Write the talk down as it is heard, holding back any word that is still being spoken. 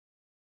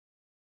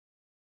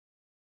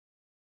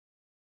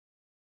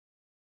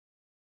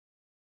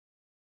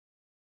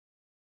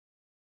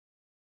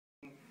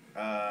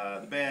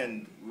the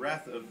band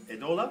Wrath of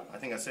Eidola, I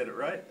think I said it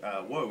right,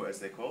 WOE as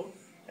they're called,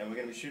 and we're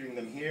going to be shooting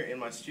them here in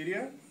my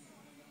studio.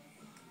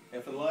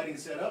 And for the lighting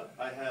setup,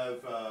 I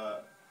have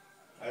a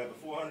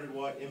 400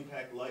 watt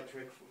impact light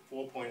trick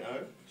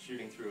 4.0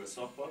 shooting through a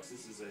softbox.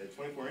 This is a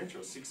 24 inch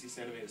or 60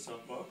 centimeter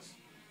softbox.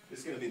 This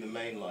is going to be the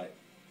main light.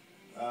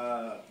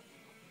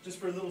 Just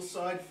for a little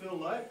side fill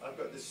light, I've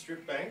got this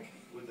strip bank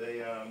with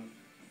a,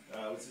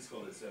 what's this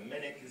called? It's a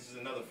Menic. This is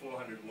another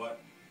 400 watt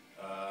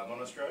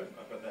monostrobe.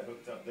 I've got that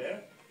hooked up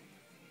there.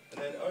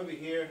 And then over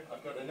here,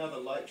 I've got another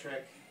light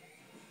track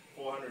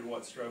 400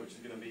 watt strobe, which is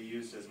going to be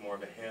used as more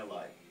of a hair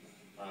light.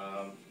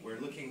 We're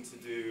looking to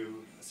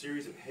do a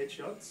series of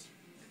headshots,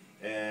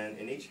 and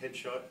in each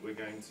headshot we're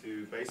going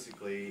to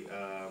basically,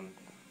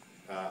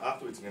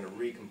 afterwards we're going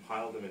to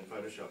recompile them in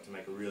Photoshop to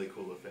make a really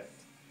cool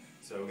effect.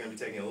 So we're going to be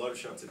taking a lot of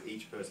shots of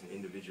each person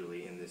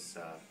individually in this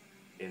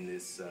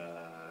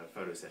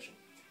photo session.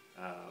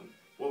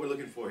 What we're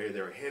looking for here,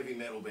 they're a heavy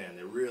metal band,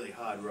 they're really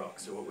hard rock,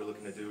 so what we're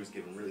looking to do is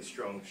give them really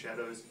strong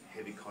shadows,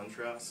 heavy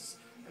contrasts,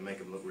 and make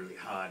them look really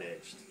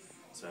hard-edged.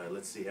 So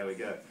let's see how we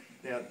go.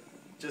 Now,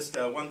 just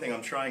one thing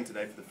I'm trying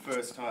today for the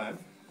first time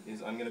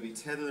is I'm going to be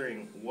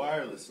tethering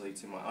wirelessly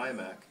to my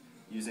iMac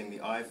using the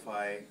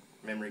iFi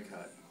memory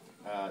card,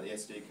 the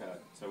SD card.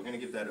 So we're going to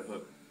give that a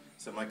hook.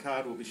 So my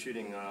card will be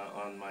shooting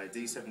on my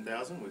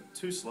D7000 with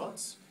 2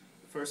 slots.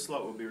 The first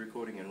slot will be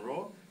recording in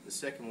RAW. The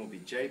second will be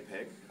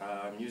JPEG.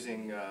 I'm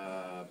using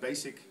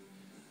basic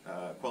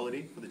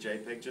quality for the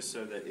JPEG just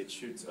so that it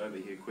shoots over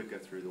here quicker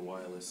through the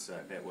wireless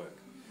network.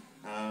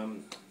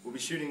 We'll be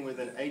shooting with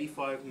an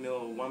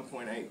 85mm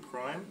 1.8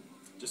 prime,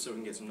 just so we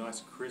can get some nice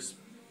crisp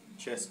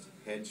chest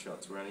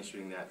headshots. We're only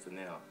shooting that for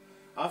now.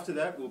 After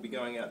that, we'll be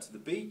going out to the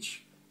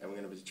beach, and we're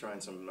going to be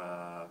trying some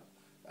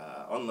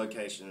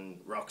on-location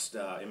rock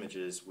star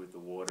images with the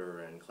water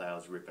and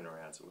clouds ripping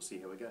around. So we'll see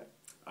how we go.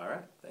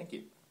 Alright, thank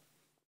you.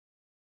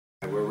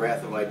 We're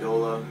Wrath of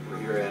Eidola. We're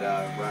here at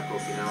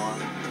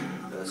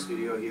Okinawa, the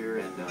studio here,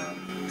 and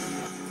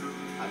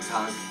I'm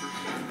Tank,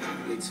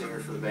 lead singer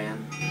for the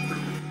band.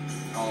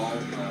 All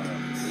lead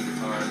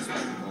guitars,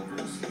 backing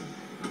vocals.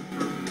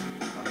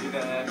 I'll do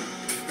that.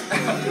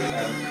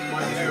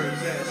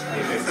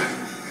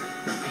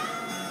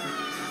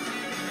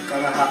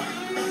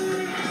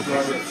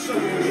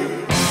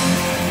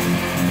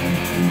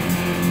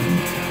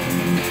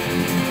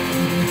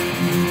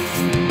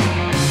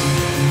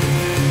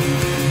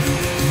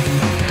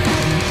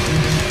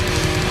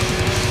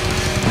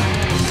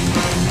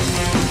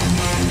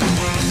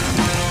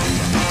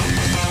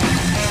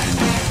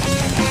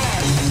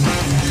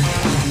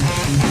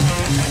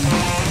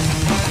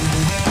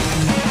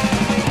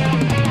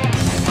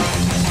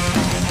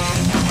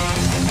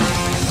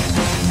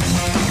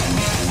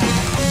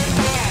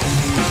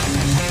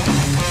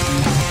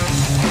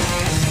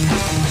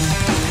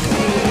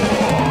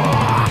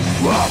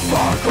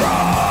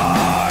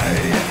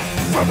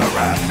 From the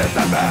rest is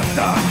the best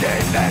of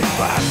evening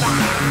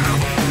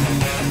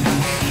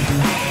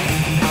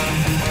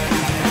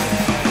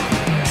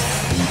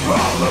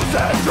all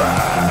lucid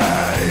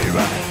dream,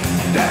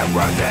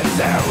 difference is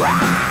their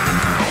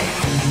rise.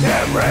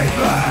 Every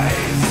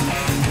place,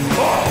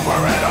 over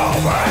and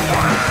over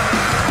again.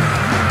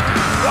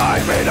 I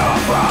made a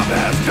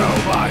promise to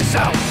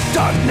myself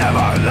to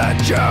never let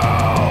you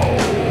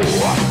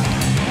fall.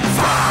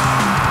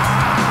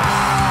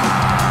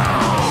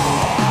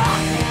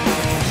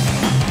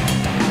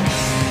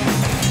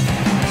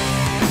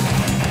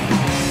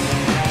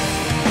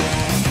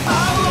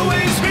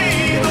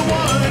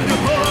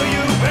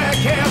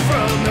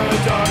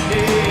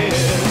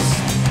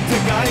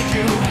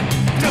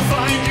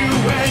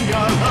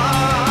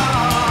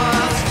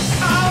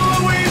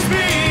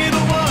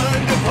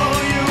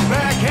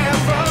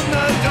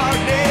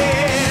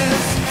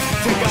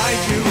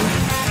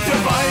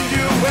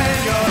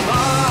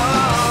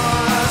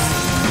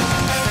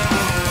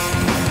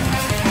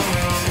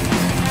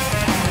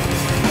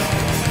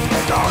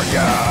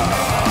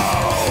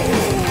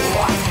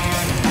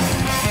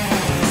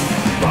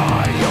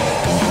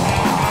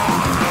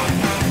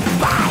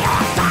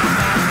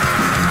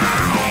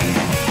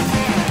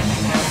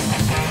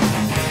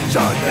 So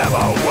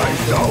never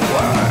waste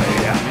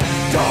away,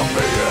 don't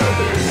be at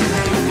ease.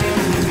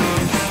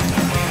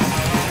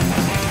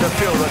 To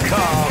feel the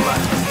calm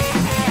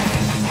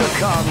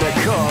that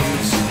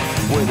comes